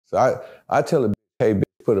So I tell a bitch, hey, bitch,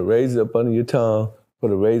 put a razor up under your tongue,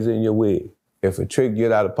 put a razor in your wig. If a trick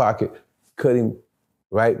get out of pocket, cut him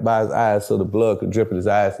right by his eyes so the blood could drip in his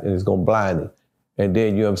eyes and it's gonna blind him. And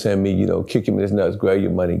then, you know what I'm saying, me, kick him in his nuts, grab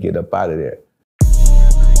your money, get up out of there.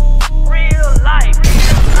 Real life.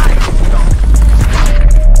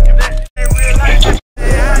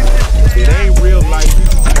 It ain't real life.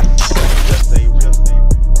 Just ain't real.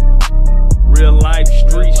 Real life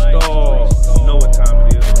street stars. You know what time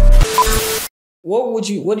it is. What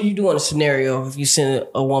do you do in a scenario if you send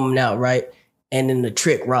a woman out, right? And then the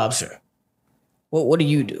trick robs her? What do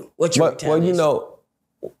you do? What's your retaliation? Well,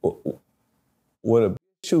 when a bitch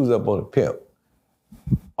shoes up on a pimp,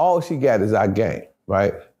 all she got is our game,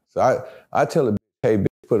 right? So I tell a bitch, hey, bitch,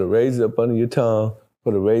 put a razor up under your tongue,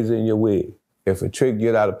 put a razor in your wig. If a trick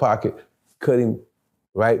get out of pocket, cut him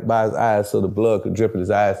right by his eyes so the blood could drip in his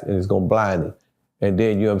eyes and it's gonna blind him. And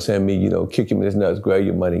then, you know what I'm saying, me, kick him in his nuts, grab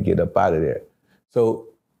your money, get up out of there. So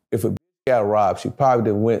if a bitch got robbed, she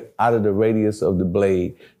probably done went out of the radius of the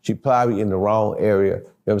blade. She probably in the wrong area. You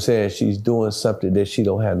know what I'm saying? She's doing something that she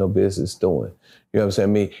don't have no business doing. You know what I'm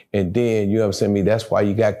saying, me? And then, you know what I'm saying, me, that's why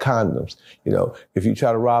you got condoms. If you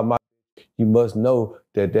try to rob my bitch, you must know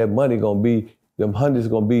that money gonna be, them hundreds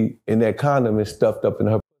gonna be in that condom and stuffed up in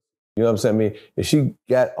her. You know what I'm saying, me? If she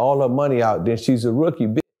got all her money out, then she's a rookie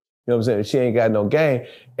bitch. You know what I'm saying? She ain't got no game,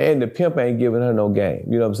 and the pimp ain't giving her no game.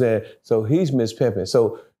 You know what I'm saying? So he's mispimping.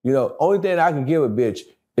 So, only thing I can give a bitch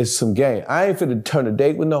is some game. I ain't finna turn a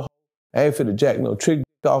date with no, I ain't finna jack no trick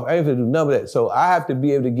off, I ain't finna do none of that. So I have to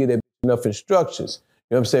be able to give that bitch enough instructions,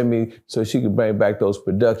 you know what I'm saying, me, so she can bring back those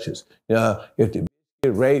productions. If the bitch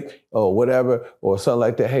get raped or whatever, or something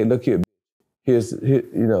like that, hey, look here, here's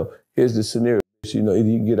the scenario. Either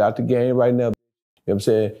you can get out the game right now, you know what I'm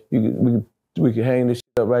saying, we can hang this shit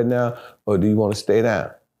up right now, or do you want to stay down?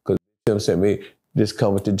 Because, you know what I'm saying, me, this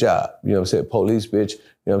come with the job. You know what I'm saying? Police bitch, you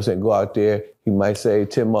know what I'm saying, go out there, he might say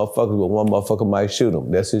 10 motherfuckers, but one motherfucker might shoot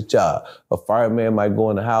him. That's his job. A fireman might go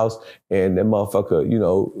in the house and that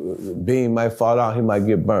motherfucker, beam might fall out, he might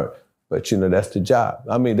get burnt. But, that's the job.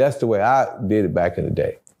 I mean, that's the way I did it back in the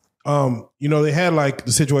day. They had like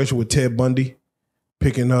the situation with Ted Bundy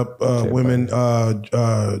picking up women,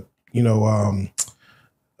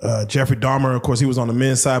 Jeffrey Dahmer, of course, he was on the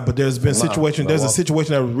men's side, but there's been a situation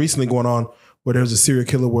that was recently going on where there's a serial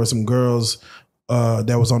killer where some girls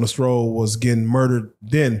that was on the stroll was getting murdered.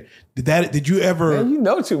 Then did you ever? Man, you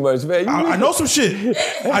know too much, man. I know some shit.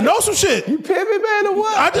 I know some shit. You pimping, man, or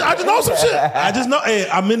what? I just know some shit. I just know. Hey,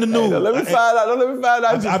 I'm in the news. Hey, let me find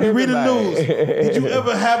out. I be reading the news. Did you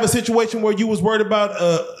ever have a situation where you was worried about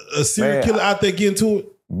a serial killer out there getting to it?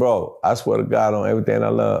 Bro, I swear to God on everything I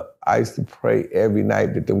love, I used to pray every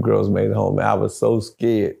night that them girls made it home. Man, I was so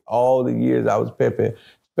scared. All the years I was pimping,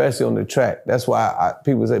 especially on the track. That's why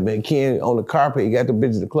people say, man, Ken, on the carpet, you got the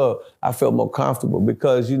bitch at the club. I felt more comfortable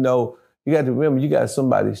because, you got to remember, you got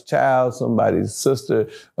somebody's child, somebody's sister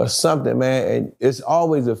or something, man, and it's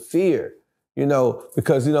always a fear,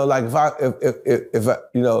 because, like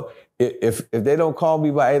if they don't call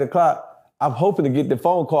me by 8 o'clock, I'm hoping to get the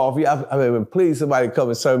phone call for you. I mean, please, somebody come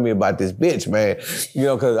and serve me about this bitch, man.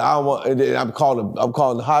 Because I don't want. I'm calling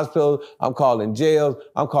the hospital. I'm calling jails.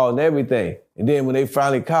 I'm calling everything. And then when they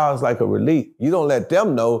finally call, it's like a relief. You don't let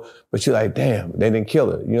them know, but you're like, damn, they didn't kill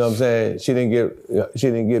her. You know what I'm saying? She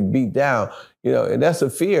didn't get beat down. And that's a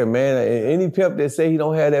fear, man. And any pimp that say he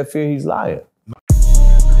don't have that fear, he's lying.